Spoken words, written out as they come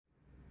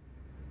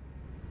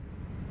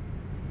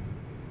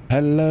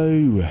Hello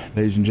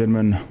ladies and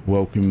gentlemen,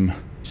 welcome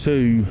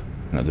to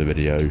another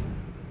video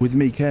with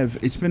me,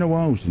 Kev. It's been a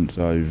while since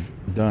I've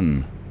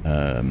done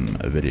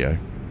a video,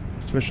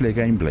 especially a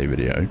gameplay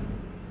video,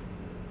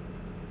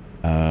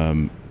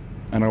 and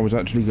I was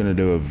actually going to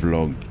do a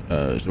vlog,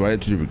 so I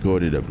actually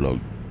recorded a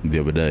vlog the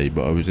other day,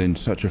 but I was in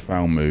such a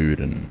foul mood,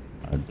 and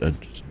I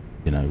just,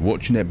 you know,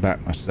 watching it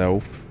back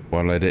myself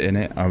while editing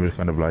it, I was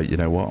kind of like, you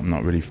know what, I'm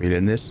not really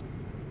feeling this.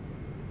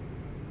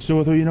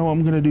 So I thought, you know what,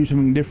 I'm going to do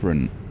something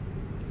different.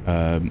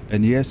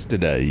 And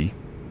yesterday,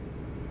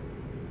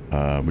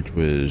 which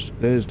was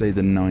Thursday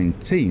the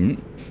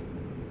 19th,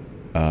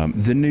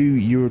 the new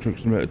Euro Truck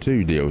Simulator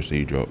 2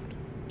 DLC dropped.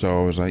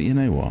 So I was like, you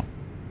know what,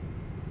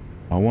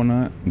 I want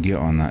to get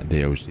on that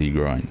DLC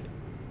grind.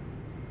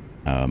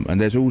 And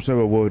there's also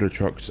a World of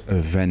Trucks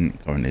event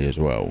currently as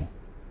well,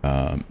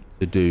 to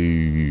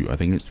do, I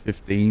think it's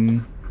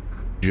 15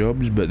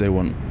 jobs, but they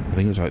want, I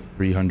think it's like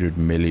 300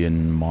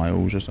 million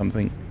miles or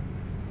something,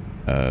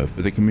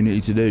 for the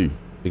community to do,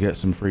 to get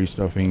some free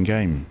stuff in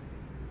game.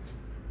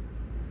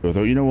 So I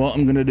thought, you know what,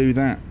 I'm gonna do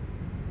that.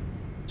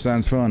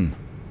 Sounds fun.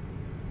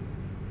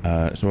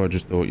 So I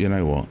just thought, you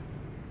know what,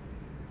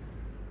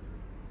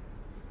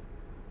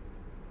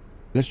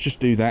 let's just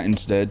do that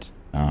instead.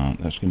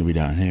 That's gonna be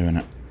down here,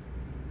 innit?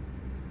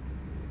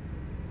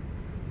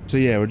 So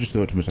yeah, I just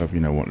thought to myself,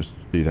 you know what, let's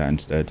just do that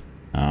instead.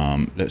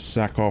 Let's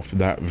sack off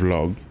that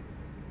vlog,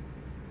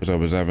 because I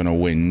was having a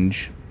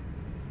whinge,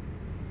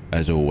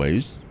 as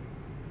always,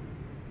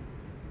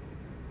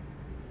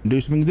 and do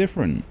something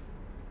different.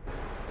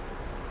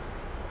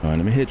 Alright,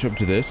 let me hitch up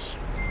to this.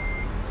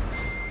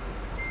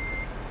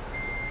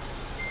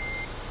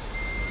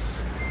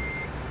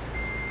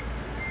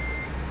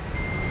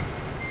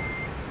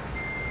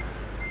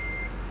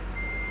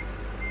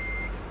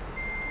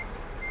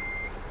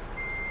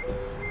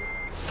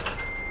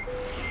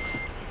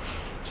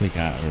 Take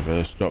out of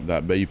reverse, stop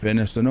that beeping,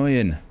 it's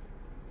annoying.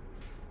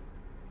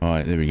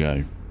 Alright, there we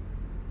go.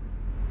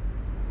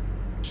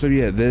 So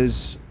yeah,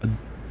 there's a...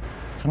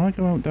 Can I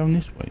go out down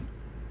this way?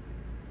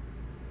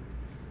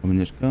 I mean,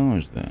 there's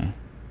cars there.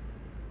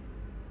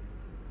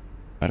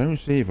 I don't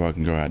see if I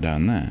can go out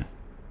down there.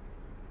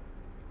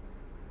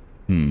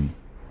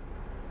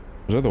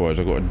 Because otherwise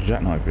I've got to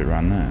jackknife it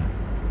around there.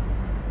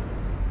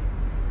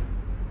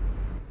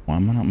 Why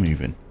am I not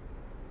moving?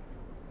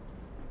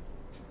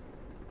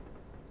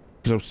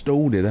 Because I've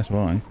stalled it, that's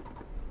why.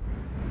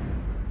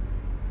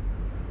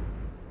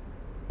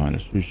 Alright,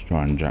 let's just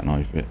try and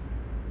jackknife it.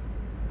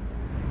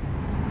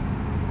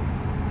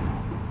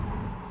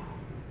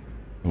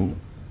 Oh,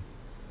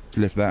 let's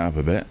lift that up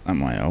a bit, that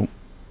might help.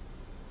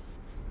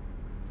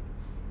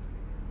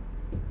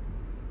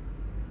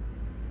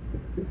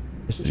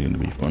 This is going to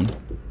be fun.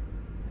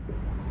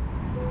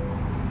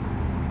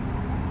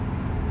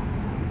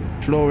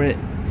 Floor it.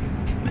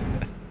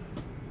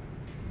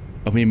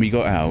 I mean, we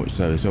got out,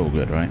 so it's all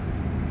good, right?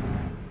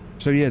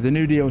 So yeah, the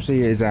new DLC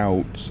is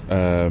out,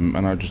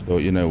 and I just thought,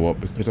 you know what,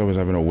 because I was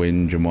having a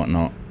whinge and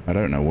whatnot, I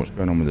don't know what's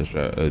going on with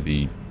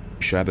the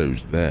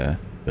shadows there,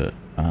 but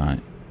alright.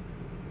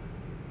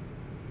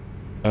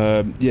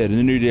 Yeah,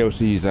 the new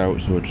DLC is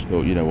out, so I just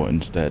thought, you know what,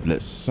 instead,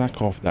 let's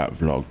sack off that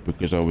vlog,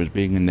 because I was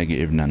being a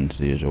negative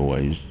Nancy, as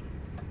always.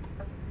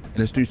 And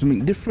let's do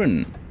something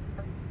different.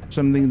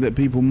 Something that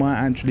people might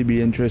actually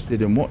be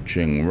interested in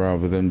watching,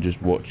 rather than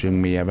just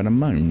watching me having a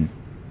moan.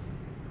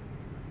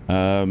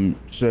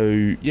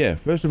 So, yeah,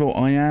 first of all,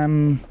 I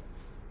am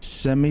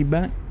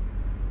semi-back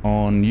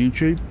on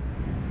YouTube.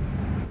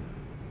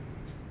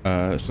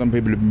 Some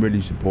people have been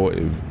really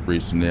supportive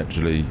recently,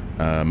 actually.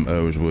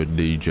 Earlswood,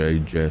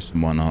 DJ, Jess,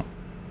 and whatnot.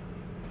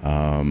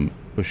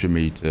 Pushing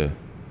me to...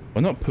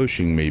 Well, not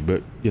pushing me,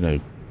 but, you know,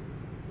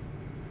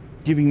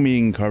 giving me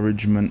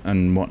encouragement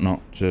and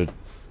whatnot to...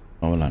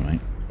 Oh, hello,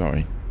 mate.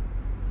 Sorry.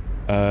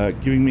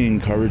 Giving me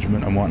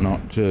encouragement and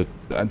whatnot to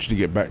actually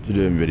get back to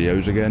doing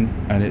videos again.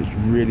 And it's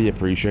really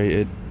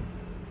appreciated.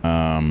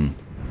 So,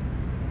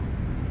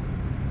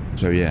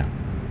 yeah.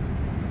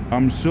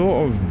 I'm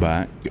sort of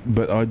back,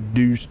 but I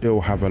do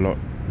still have a lot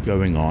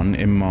going on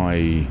in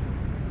my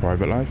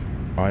private life,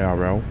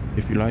 IRL,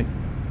 if you like.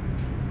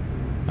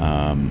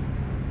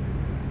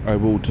 I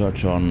will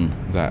touch on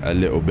that a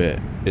little bit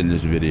in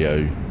this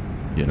video,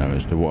 you know,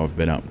 as to what I've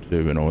been up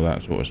to and all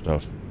that sort of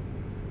stuff.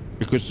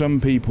 Because some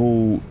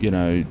people, you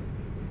know,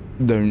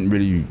 don't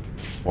really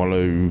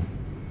follow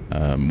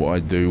what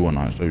I do on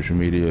like social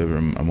media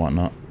and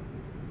whatnot.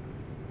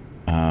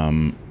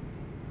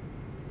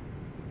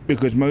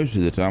 Because most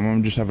of the time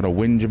I'm just having a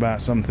whinge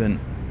about something.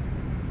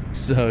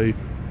 So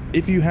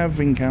if you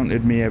have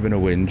encountered me having a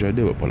whinge, I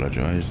do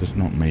apologise. It's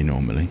not me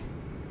normally.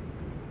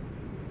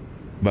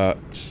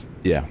 But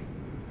yeah,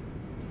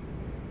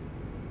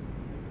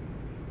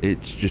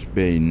 it's just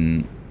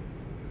been,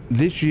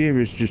 this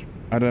year is just,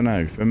 I don't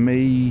know, for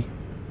me,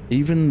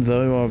 even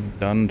though I've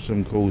done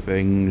some cool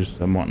things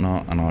and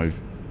whatnot, and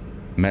I've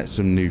met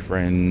some new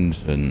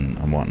friends and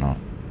whatnot,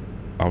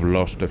 I've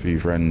lost a few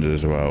friends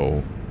as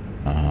well.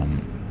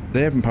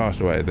 They haven't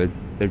passed away,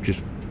 they've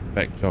just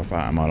fecked off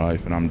out of my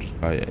life, and I'm just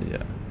like,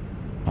 yeah,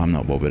 I'm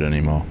not bothered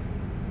anymore.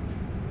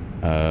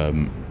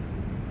 The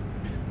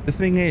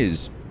thing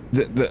is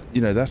that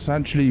you know, that's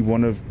actually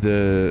one of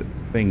the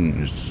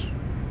things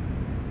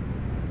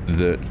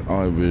that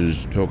I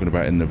was talking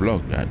about in the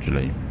vlog,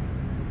 actually,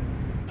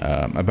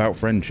 about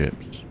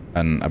friendships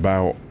and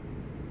about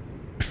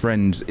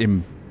friends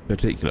in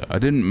particular. I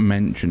didn't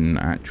mention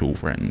actual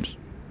friends,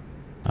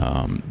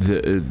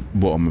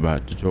 what I'm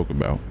about to talk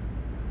about,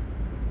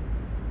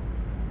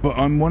 but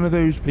I'm one of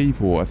those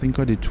people, I think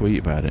I did tweet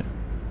about it,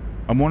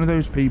 I'm one of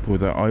those people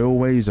that I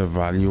always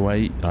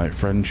evaluate like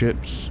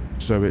friendships,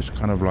 so it's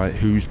kind of like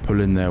who's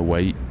pulling their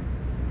weight,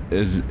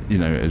 as you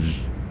know,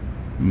 as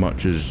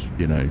much as,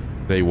 you know,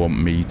 they want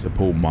me to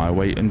pull my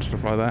weight and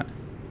stuff like that.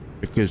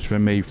 Because for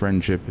me,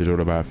 friendship is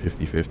all about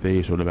 50-50.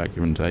 It's all about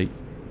give and take.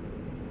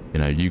 You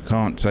know, you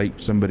can't take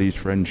somebody's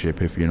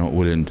friendship if you're not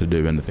willing to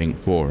do anything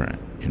for it.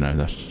 You know,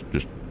 that's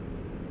just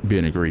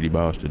being a greedy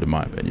bastard, in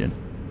my opinion.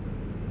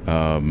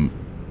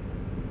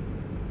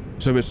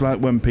 So it's like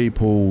when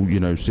people, you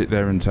know, sit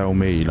there and tell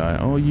me like,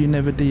 oh, you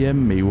never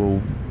DM me.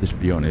 Well, let's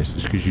be honest,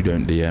 it's because you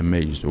don't DM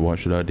me, so why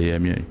should I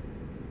DM you?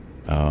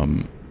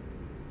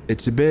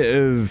 It's a bit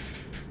of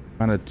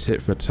kind of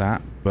tit for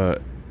tat,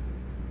 but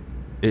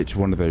it's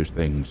one of those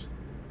things.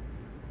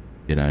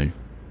 You know,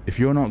 if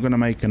you're not going to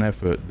make an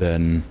effort,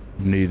 then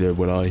neither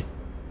will I.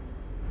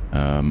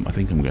 I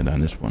think I'm going down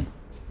this one.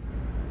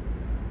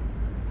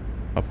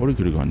 I probably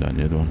could have gone down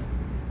the other one.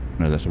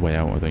 No, that's the way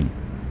out, I think.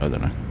 I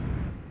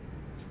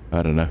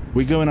don't know.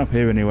 We're going up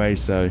here anyway,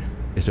 so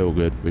it's all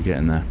good. We're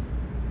getting there.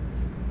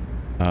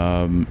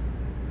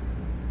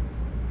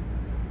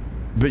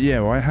 But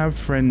yeah, I have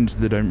friends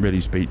that don't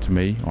really speak to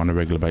me on a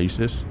regular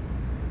basis,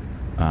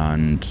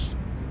 and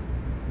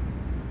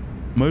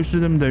most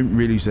of them don't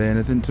really say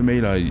anything to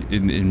me, like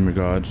in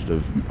regards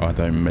of I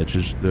don't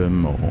message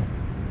them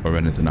or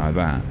anything like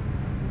that.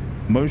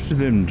 Most of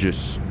them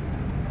just,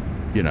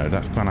 you know,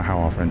 that's kind of how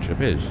our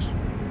friendship is.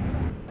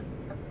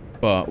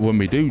 But when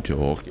we do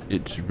talk,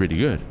 it's really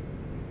good.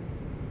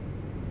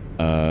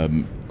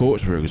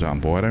 Courts, for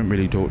example, I don't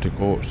really talk to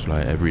Courts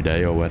like every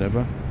day or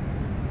whatever.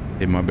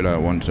 It might be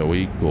like once a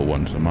week or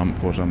once a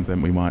month or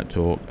something we might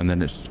talk, and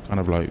then it's kind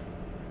of like,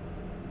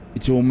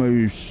 it's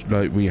almost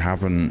like we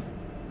haven't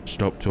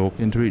stopped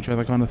talking to each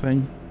other kind of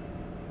thing.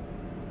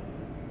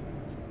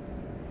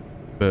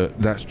 But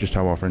that's just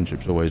how our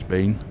friendship's always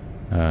been,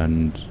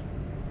 and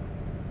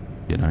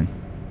you know,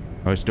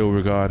 I still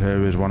regard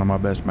her as one of my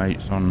best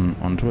mates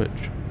on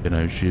Twitch. You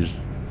know, she's,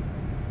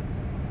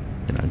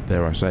 you know,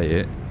 dare I say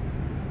it,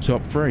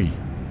 top 3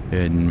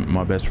 in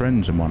my best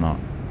friends and whatnot.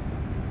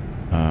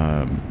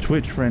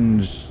 Twitch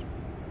friends,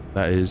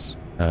 that is,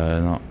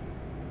 not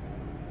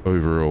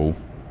overall.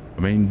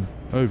 I mean,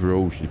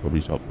 overall she's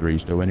probably top 3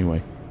 still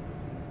anyway.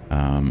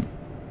 But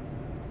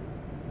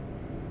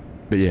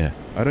yeah,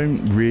 I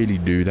don't really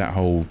do that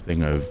whole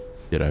thing of,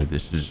 you know,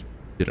 this is,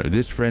 you know,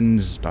 this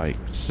friend's like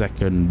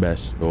second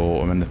best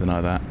or anything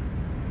like that.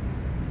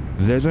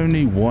 There's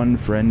only one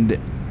friend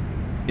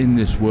in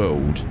this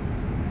world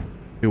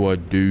who I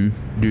do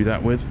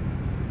that with,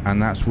 and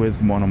that's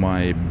with one of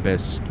my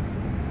best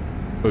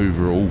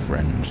overall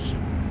friends,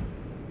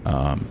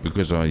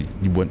 because I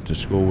went to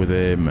school with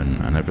him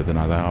and everything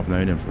like that. I've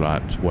known him for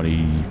like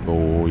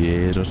 24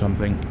 years or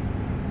something,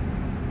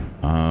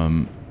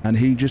 and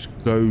he just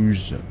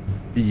goes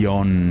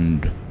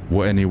beyond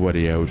what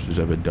anybody else has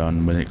ever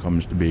done when it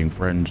comes to being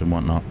friends and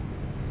whatnot.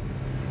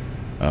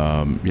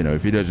 You know,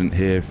 if he doesn't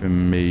hear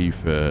from me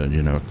for,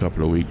 you know, a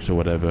couple of weeks or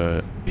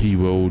whatever, he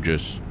will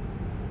just,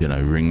 you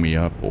know, ring me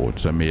up or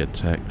send me a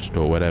text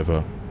or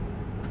whatever,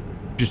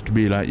 just to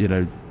be like, you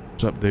know,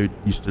 what's up, dude,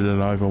 you still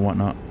alive or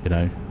whatnot, you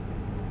know.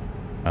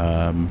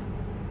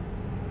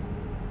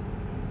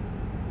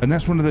 And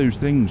that's one of those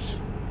things,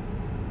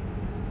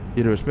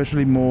 you know,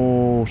 especially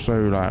more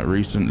so like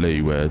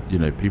recently, where, you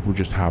know, people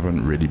just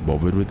haven't really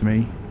bothered with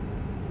me,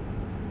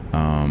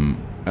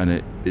 and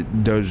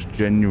it does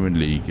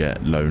genuinely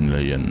get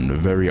lonely and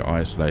very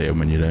isolated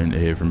when you don't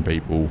hear from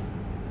people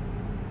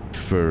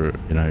for,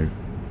 you know,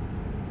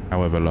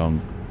 however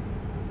long.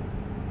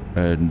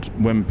 And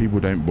when people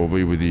don't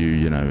bother with you,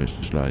 you know, it's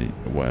just like,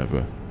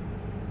 whatever,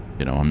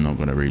 you know, I'm not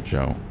going to reach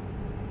out.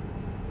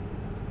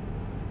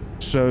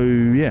 So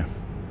yeah,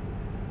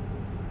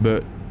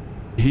 but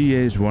he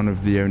is one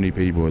of the only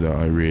people that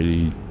I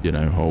really, you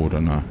know, hold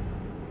on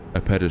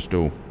a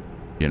pedestal.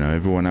 You know,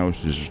 everyone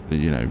else is,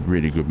 you know,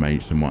 really good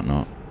mates and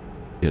whatnot.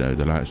 You know,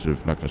 the likes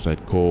of, like I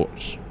said,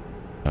 Courts,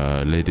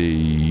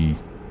 Liddy,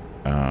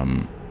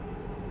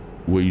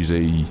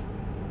 Wheezy,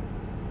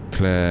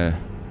 Claire,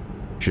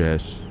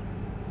 Jess,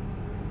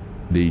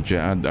 DJ,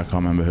 I can't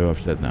remember who I've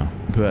said now.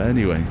 But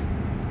anyway,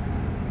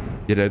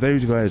 you know,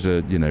 those guys are,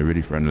 you know,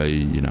 really friendly.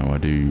 You know, I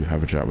do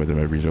have a chat with them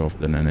every so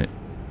often, and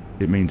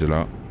it means a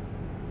lot.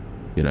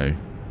 You know,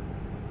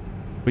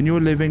 when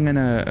you're living in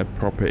a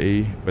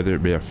property, whether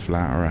it be a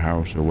flat or a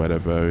house or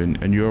whatever,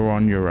 and you're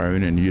on your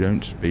own and you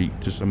don't speak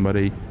to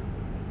somebody,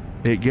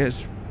 it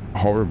gets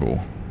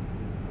horrible.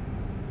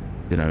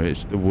 You know,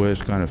 it's the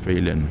worst kind of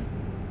feeling,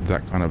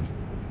 that kind of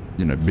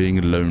you know,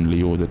 being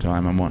lonely all the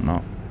time and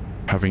whatnot,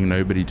 having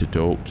nobody to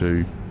talk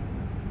to.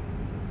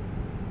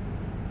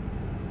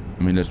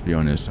 I mean, let's be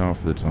honest,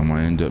 half the time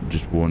I end up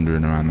just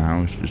wandering around the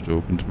house, just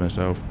talking to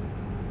myself.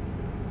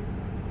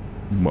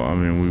 But I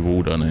mean, we've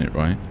all done it,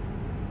 right?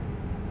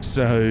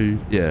 So,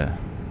 yeah.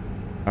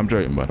 I'm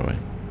joking, by the way.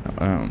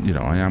 You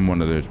know, I am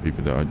one of those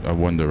people that I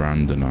wander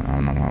around and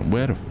I'm like,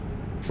 where the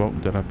fuck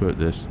did I put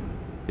this?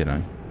 You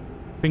know?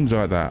 Things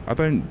like that. I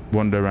don't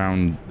wander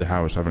around the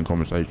house having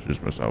conversations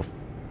with myself.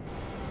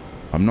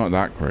 I'm not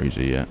that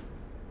crazy yet.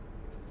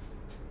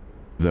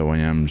 Though I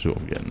am sort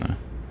of getting there.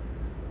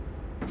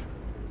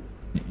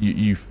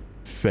 You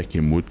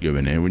fecking would go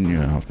in here, wouldn't you,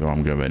 after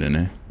I'm going in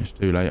here? It's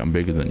too late, I'm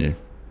bigger than you.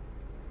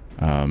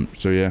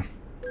 So yeah.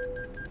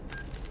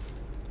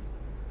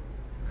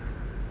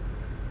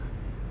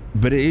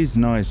 But it is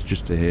nice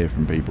just to hear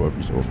from people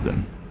every so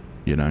often,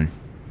 you know?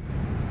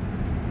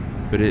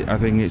 But I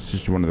think it's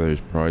just one of those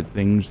pride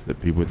things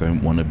that people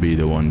don't want to be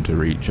the one to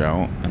reach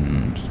out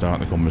and start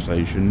the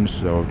conversations.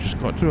 So I've just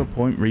got to a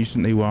point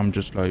recently where I'm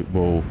just like,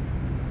 well,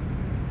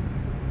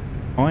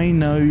 I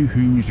know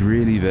who's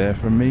really there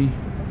for me.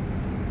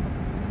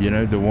 You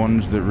know, the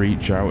ones that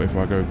reach out if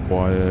I go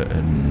quiet,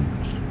 and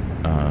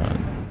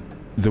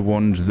the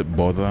ones that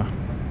bother.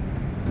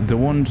 The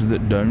ones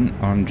that don't,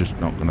 I'm just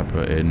not going to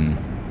put in,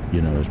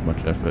 you know, as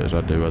much effort as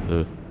I do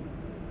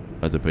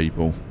other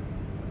people.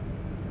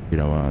 You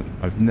know,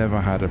 I've never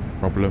had a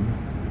problem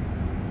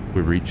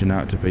with reaching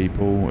out to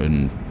people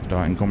and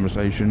starting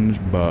conversations,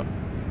 but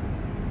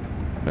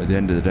at the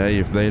end of the day,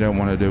 if they don't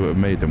want to do it with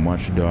me, then why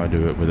should I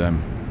do it with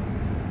them?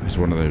 It's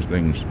one of those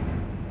things.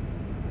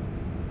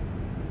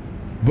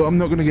 But I'm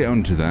not going to get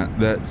onto that.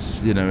 That's,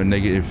 you know, a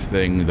negative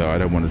thing that I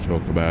don't want to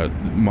talk about.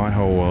 My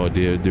whole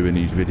idea of doing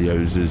these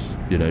videos is,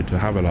 you know, to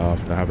have a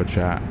laugh, to have a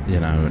chat, you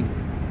know, and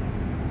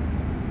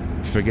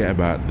forget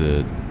about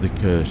the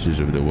curses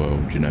of the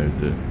world, you know,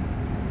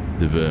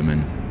 the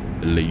vermin,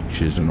 the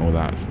leeches and all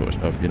that sort of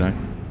stuff, you know.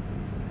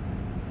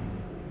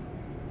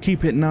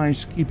 Keep it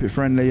nice, keep it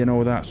friendly and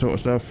all that sort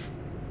of stuff.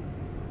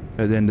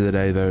 At the end of the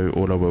day, though,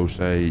 all I will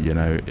say, you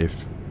know,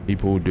 if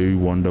people do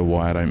wonder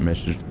why I don't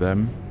message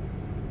them,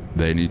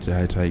 they need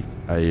to take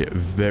a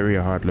very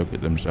hard look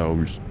at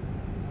themselves.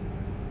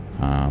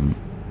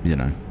 You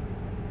know,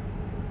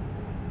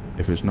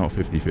 if it's not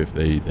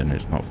 50-50, then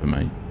it's not for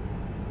me.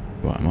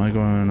 Right, am I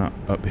going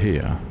up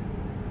here?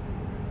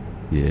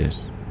 Yes.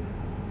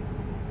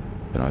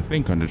 But I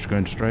think I'm just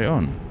going straight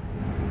on.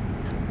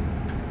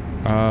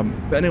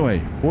 But anyway,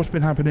 what's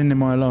been happening in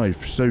my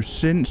life? So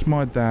since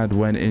my dad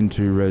went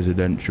into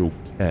residential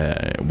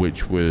care,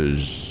 which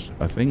was,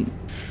 I think,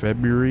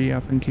 February, I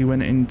think he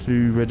went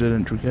into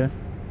residential care.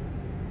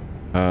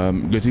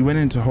 Because he went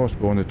into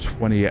hospital on the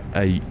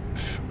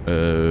 28th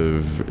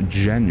of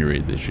January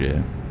this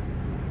year.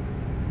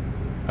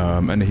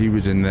 And he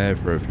was in there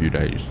for a few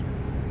days.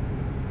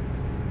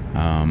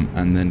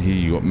 And then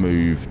he got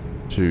moved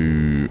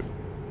to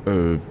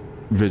a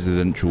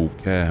residential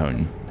care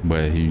home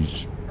where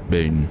he's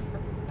been.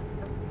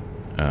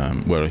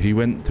 Well, he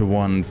went to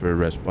one for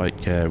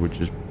respite care, which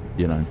is,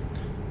 you know,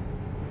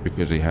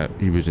 because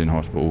he was in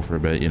hospital for a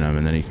bit, you know,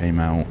 and then he came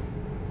out.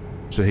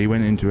 So he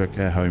went into a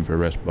care home for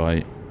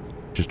respite,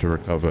 just to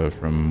recover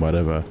from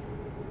whatever.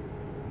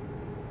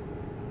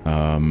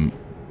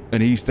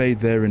 And he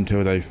stayed there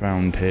until they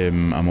found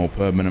him a more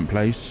permanent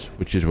place,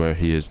 which is where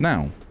he is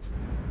now.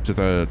 So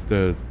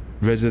the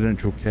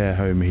residential care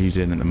home he's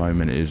in at the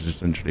moment is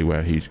essentially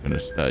where he's going to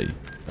stay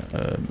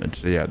and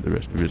see out the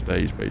rest of his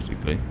days,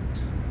 basically,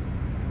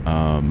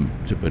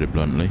 to put it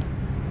bluntly.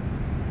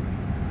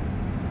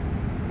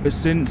 But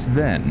since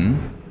then,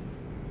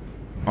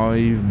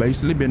 I've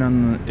basically been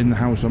in the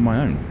house on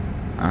my own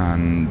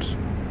and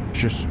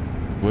just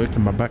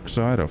working my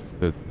backside off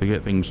to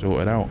get things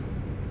sorted out.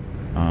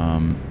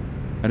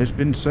 And it's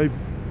been so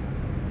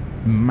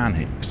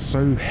manic,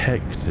 so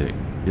hectic,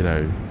 you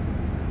know,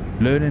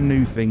 learning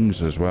new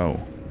things as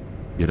well,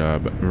 you know,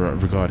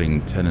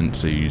 regarding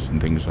tenancies and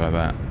things like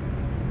that.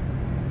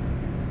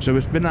 So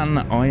it's been an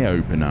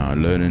eye-opener,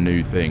 learning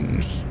new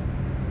things.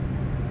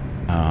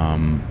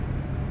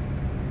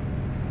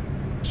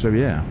 So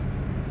yeah,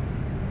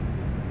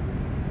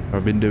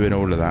 I've been doing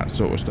all of that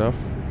sort of stuff.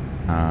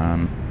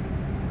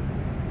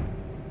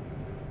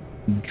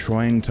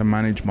 Trying to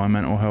manage my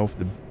mental health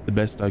the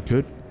best I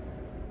could.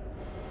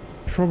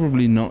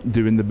 Probably not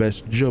doing the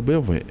best job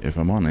of it, if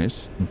I'm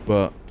honest,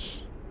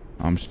 but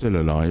I'm still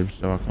alive,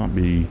 so I can't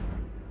be,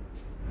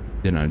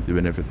 you know,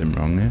 doing everything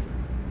wrong here.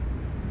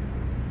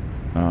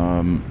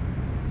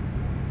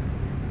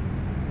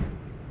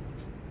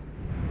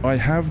 I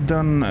have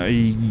done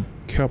a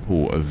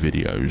couple of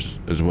videos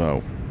as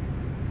well,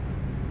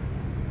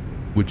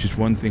 which is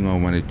one thing I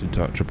wanted to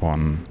touch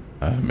upon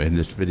in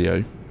this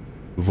video.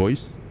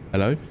 Voice,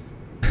 hello.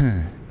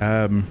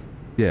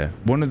 Yeah,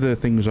 one of the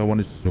things I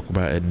wanted to talk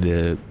about in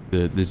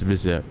this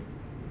video.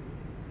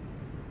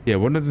 Yeah,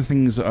 one of the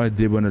things that I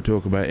did want to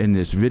talk about in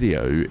this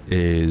video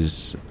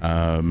is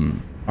I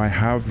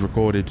have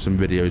recorded some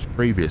videos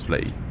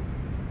previously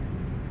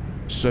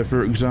So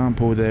for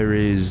example, there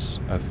is,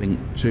 I think,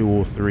 2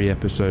 or 3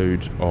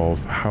 episodes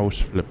of House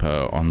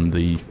Flipper on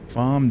the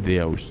Farm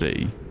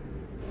DLC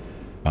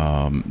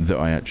that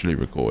I actually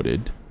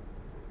recorded.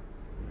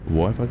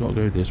 Why have I got to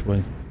go this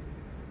way?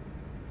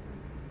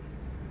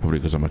 Probably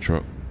because I'm a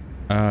truck.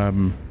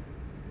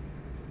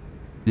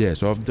 Yeah,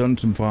 so I've done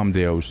some Farm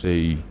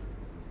DLC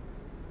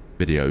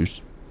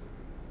videos.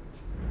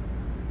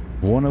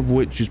 One of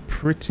which is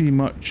pretty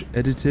much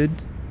edited.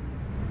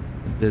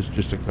 There's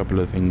just a couple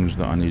of things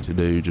that I need to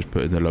do, just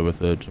put in the lower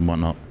thirds and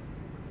whatnot.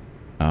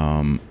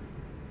 But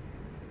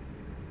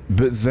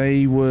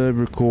they were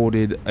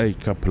recorded a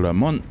couple of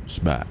months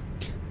back.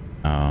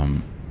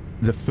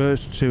 The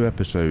first 2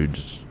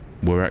 episodes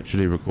were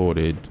actually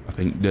recorded, I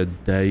think, the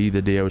day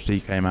the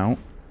DLC came out.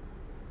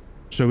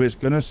 So it's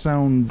going to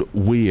sound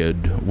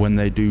weird when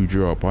they do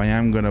drop. I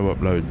am going to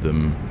upload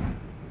them.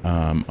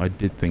 I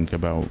did think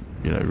about,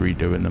 you know,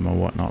 redoing them or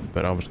whatnot,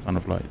 but I was kind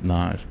of like,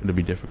 nah, it's going to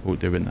be difficult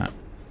doing that.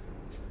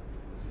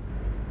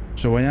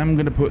 So I am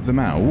going to put them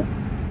out.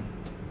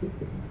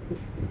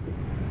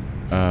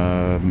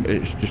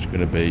 It's just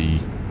going to be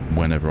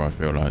whenever I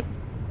feel like,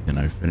 you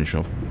know, finish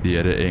off the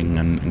editing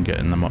and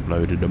getting them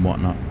uploaded and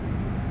whatnot.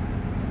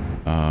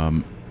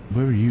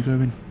 Where are you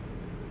going?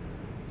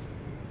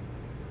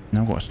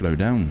 Now I've got to slow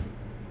down,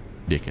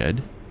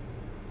 dickhead.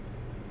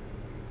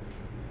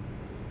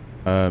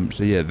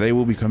 So yeah, they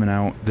will be coming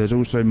out. There's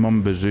also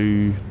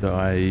Mombazoo that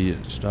I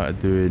started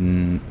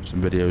doing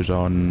some videos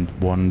on.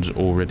 One's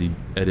already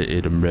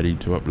edited and ready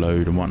to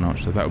upload and whatnot,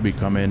 so that will be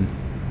coming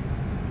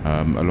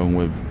along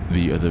with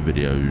the other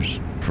videos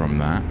from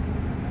that.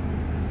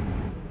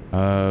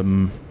 I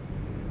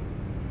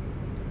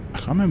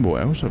can't remember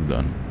what else I've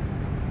done.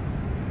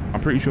 I'm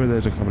pretty sure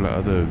there's a couple of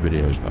other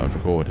videos that I've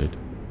recorded.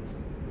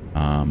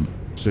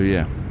 So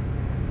yeah.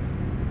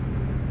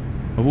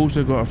 I've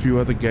also got a few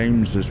other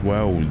games as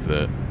well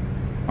that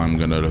I'm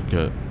going to look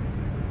at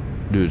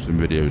doing some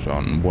videos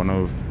on. One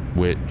of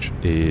which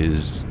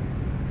is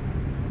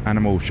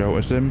Animal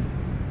Shelter Sim.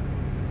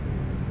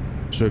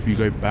 So if you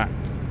go back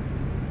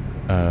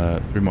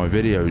through my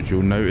videos,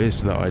 you'll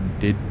notice that I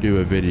did do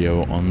a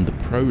video on the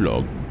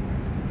prologue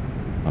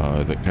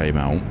that came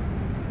out.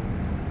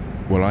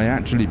 Well, I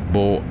actually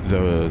bought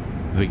the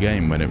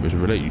game when it was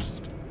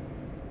released.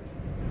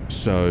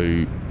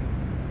 So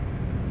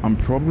I'm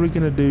probably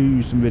going to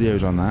do some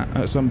videos on that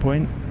at some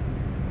point.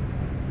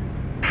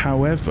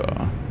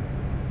 However,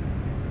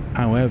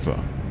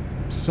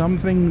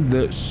 something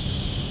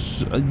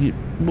that's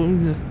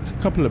well, a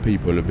couple of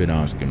people have been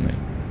asking me,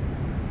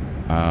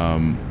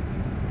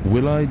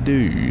 will I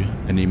do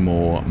any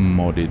more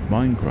modded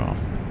Minecraft?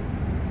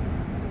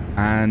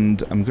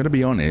 And I'm going to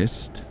be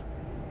honest,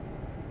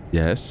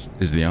 yes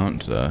is the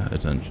answer,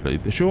 essentially.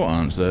 The short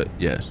answer,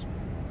 yes.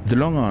 The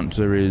long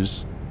answer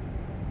is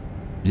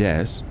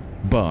yes.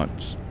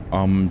 But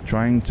I'm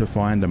trying to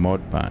find a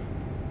mod pack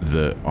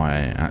that I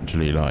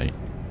actually like,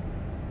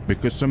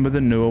 because some of the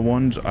newer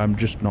ones I'm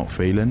just not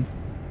feeling,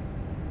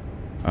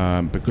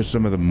 because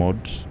some of the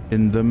mods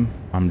in them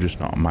I'm just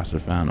not a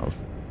massive fan of.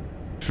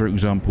 For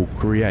example,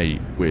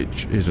 Create,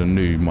 which is a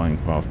new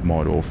Minecraft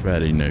mod, or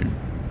fairly new,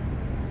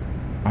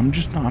 I'm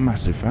just not a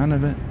massive fan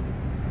of it.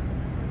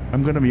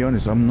 I'm gonna be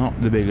honest, I'm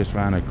not the biggest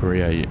fan of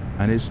Create,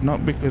 and it's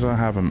not because I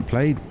haven't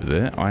played with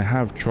it. I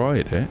have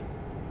tried it.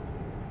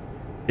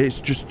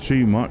 It's just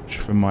too much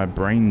for my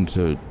brain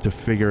to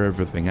figure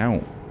everything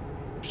out.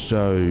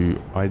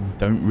 So I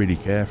don't really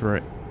care for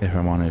it, if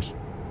I'm honest.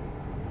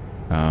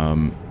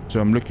 So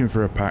I'm looking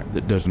for a pack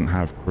that doesn't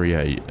have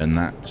Create, and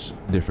that's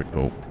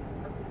difficult,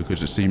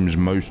 because it seems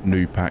most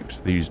new packs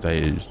these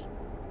days,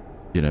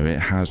 you know, it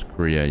has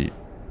Create.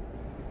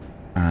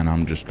 And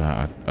I'm just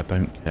like, I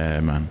don't care,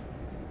 man.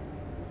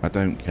 I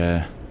don't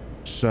care.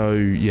 So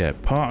yeah,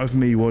 part of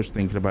me was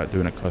thinking about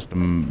doing a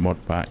custom mod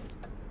pack,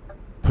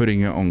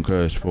 putting it on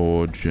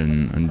CurseForge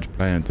and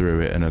playing through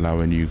it and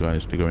allowing you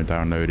guys to go and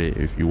download it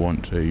if you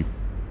want to.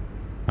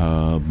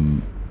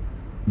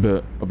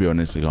 But I'll be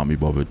honest, I can't be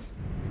bothered,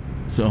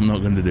 so I'm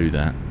not going to do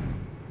that.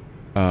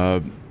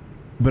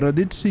 But I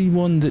did see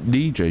one that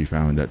DJ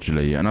found,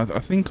 actually, and I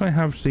think I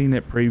have seen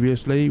it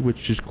previously,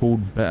 which is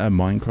called Better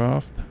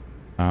Minecraft.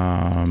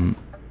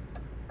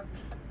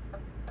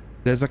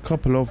 There's a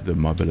couple of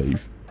them, I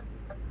believe,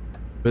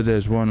 but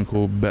there's one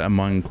called Better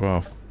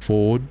Minecraft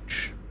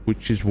Forge,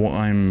 which is what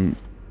I'm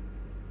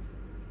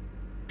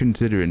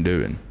considering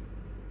doing.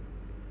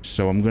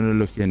 So I'm going to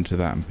look into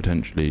that and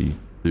potentially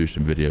do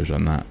some videos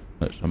on that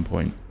at some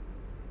point.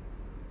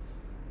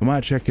 I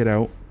might check it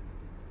out.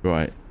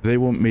 Right, they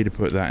want me to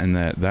put that in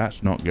there.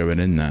 That's not going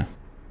in there.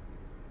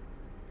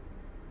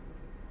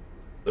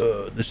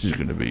 This is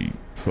going to be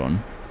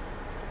fun.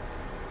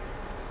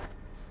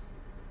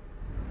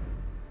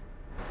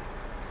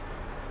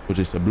 Was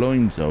this a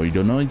blind side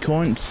and I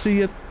can't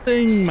see a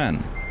thing,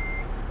 man?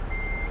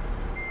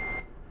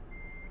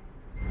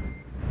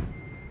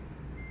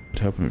 It's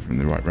helping me from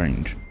the right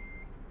range.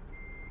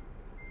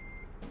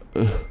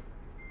 You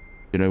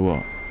know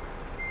what?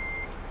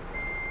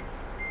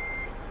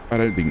 I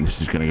don't think this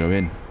is going to go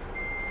in,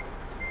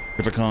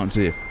 because I can't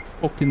see a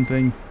fucking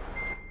thing.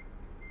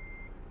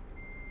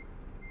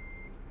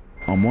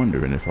 I'm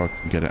wondering if I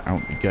can get it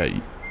out the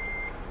gate.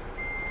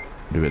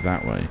 Do it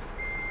that way.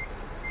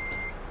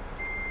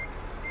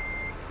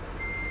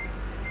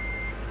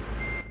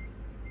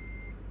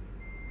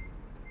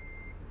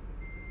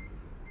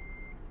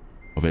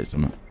 I've hit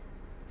something.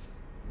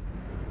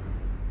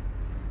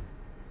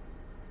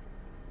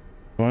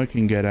 If I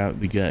can get out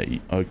the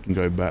gate, I can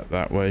go back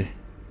that way.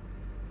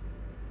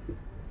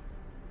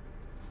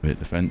 Hit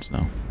the fence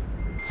now.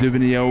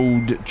 Doing the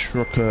old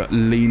trucker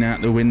lean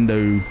out the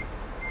window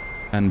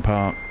and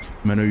park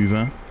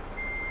maneuver.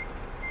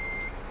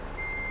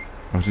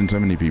 I've seen so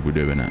many people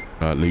doing it,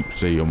 like Luke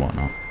C and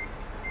whatnot.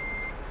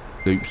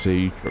 Luke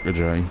C, Trucker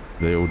J,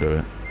 they all do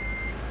it.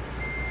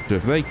 So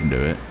if they can do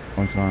it,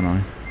 why can't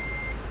I?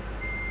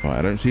 Right,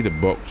 I don't see the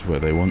box where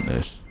they want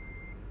this.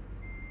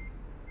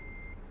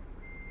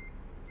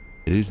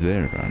 It is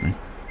there apparently.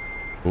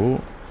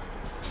 Oh.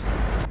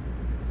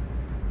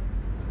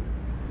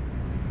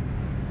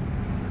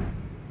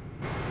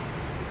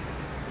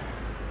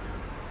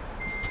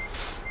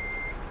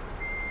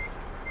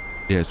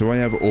 Yeah, so I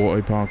have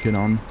auto parking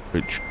on,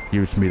 which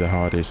gives me the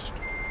hardest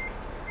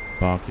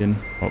parking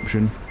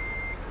option,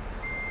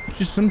 which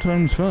is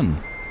sometimes fun.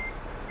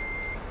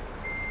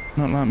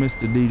 Not like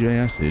Mr. DJ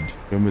Acid,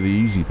 going with the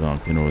easy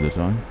parking all the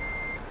time.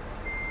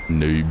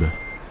 Noob.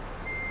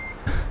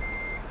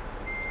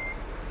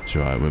 It's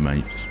alright, we're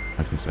mates.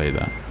 I can say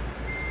that.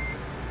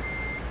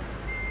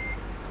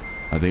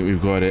 I think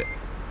we've got it.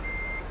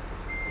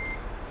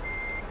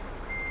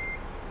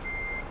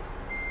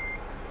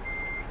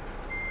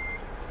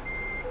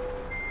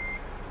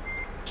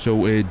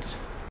 Sorted.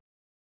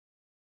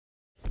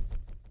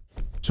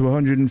 So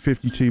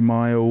 152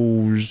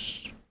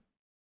 miles.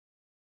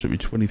 Took me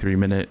 23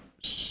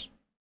 minutes.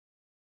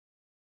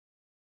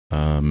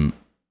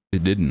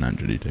 It didn't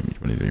actually take me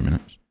 23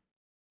 minutes.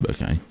 But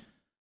okay.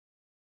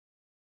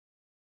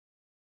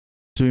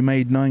 So we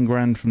made 9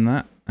 grand from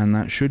that, and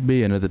that should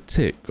be another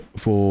tick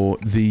for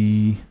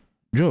the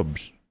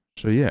jobs.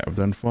 So yeah, I've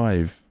done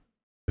 5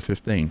 to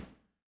 15.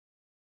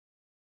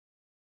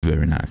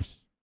 Very nice.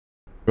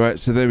 Right,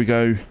 so there we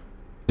go.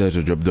 There's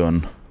a job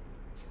done.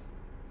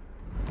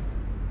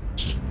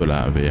 Let's just pull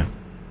out of here.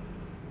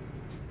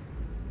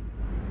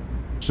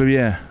 So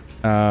yeah,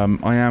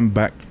 I am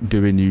back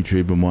doing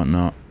YouTube and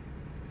whatnot.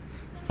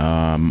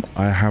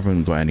 I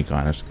haven't got any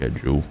kind of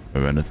schedule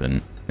or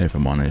anything, if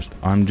I'm honest.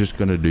 I'm just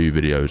going to do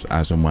videos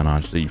as and when I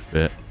see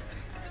fit.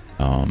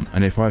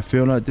 And if I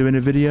feel like doing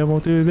a video, I'll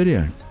do a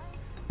video,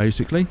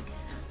 basically.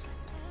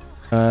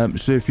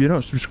 So if you're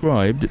not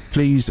subscribed,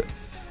 please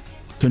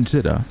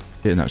consider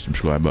hitting that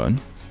subscribe button.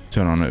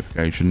 Turn on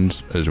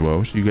notifications as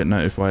well, so you get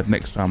notified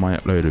next time I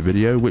upload a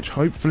video, which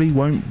hopefully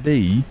won't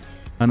be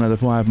another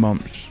 5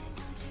 months.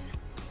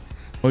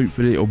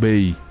 Hopefully it'll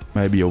be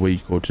maybe a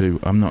week or 2.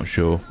 I'm not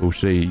sure. We'll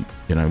see,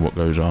 you know, what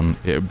goes on.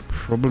 It'll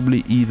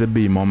probably either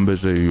be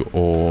Mombazoo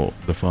or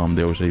the farm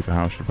DLC for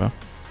House Repair.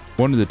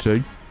 One of the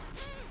two.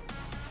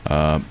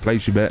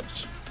 Place your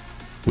bets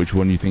which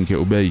one you think it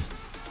will be,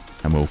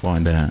 and we'll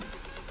find out.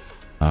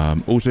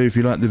 Also, if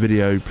you like the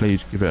video,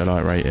 please give it a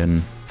like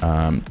rating.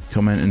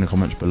 Comment in the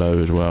comments below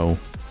as well.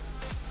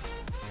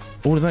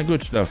 All of that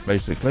good stuff,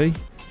 basically.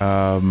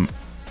 And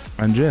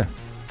yeah,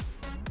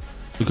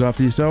 look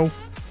after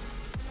yourself,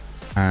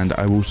 and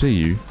I will see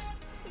you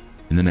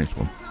in the next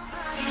one.